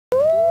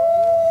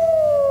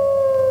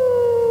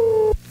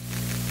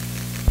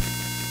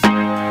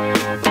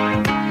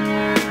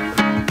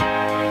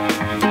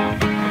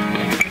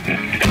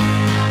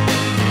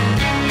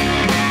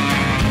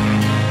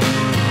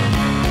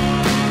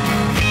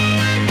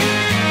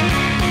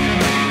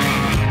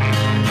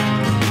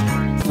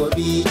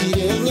dadhabii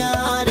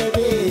jireenyaa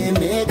dhabee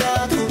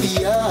meeqaatu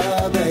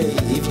biyyaa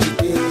baheef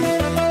jibbee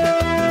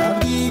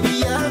abdii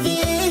biyyaa fi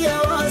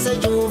hawaasa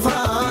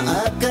cuufaa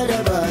akka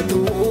dhabaatu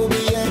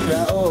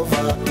biyyarra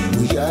oofa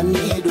guyyaan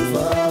ni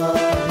dhufa.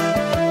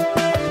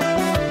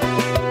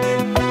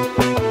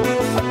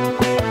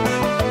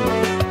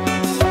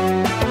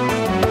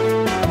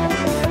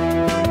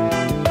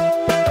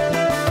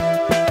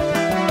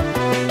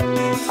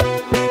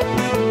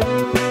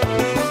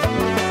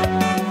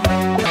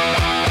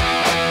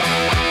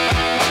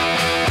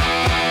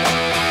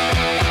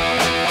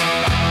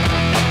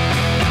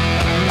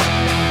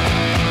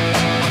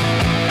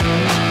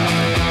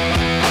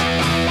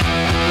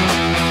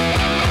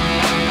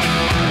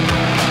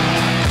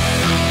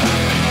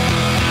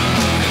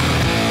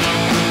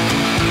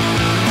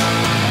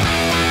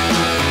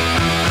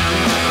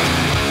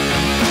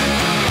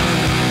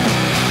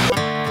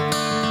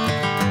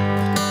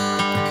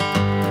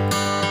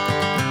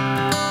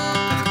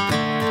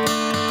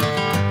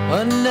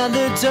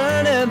 Another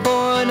turning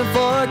point, a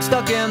fork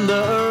stuck in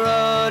the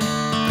road.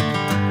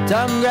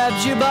 Time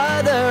grabs you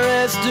by the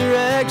wrist,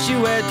 directs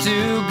you where to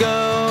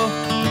go.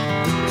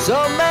 So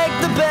make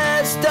the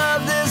best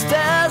of this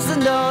test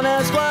and don't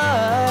ask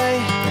why.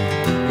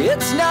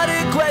 It's not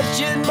a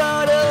question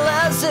but a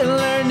lesson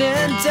learned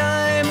in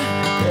time.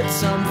 It's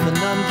something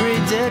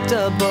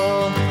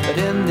unpredictable, but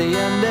in the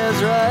end is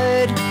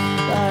right.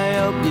 I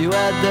hope you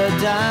had the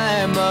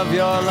time of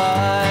your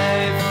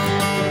life.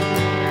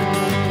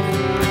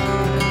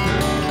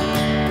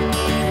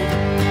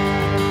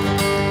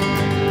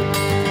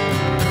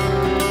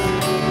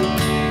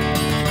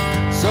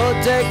 So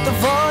take the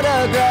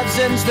photographs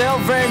and still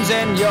frames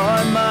in your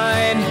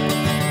mind,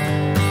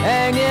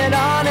 hanging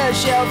on a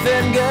shelf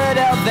in good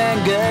health and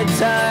good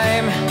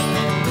time.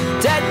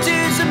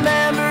 Tattoos of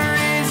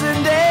memories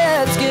and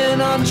dead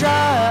skin on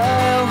trial.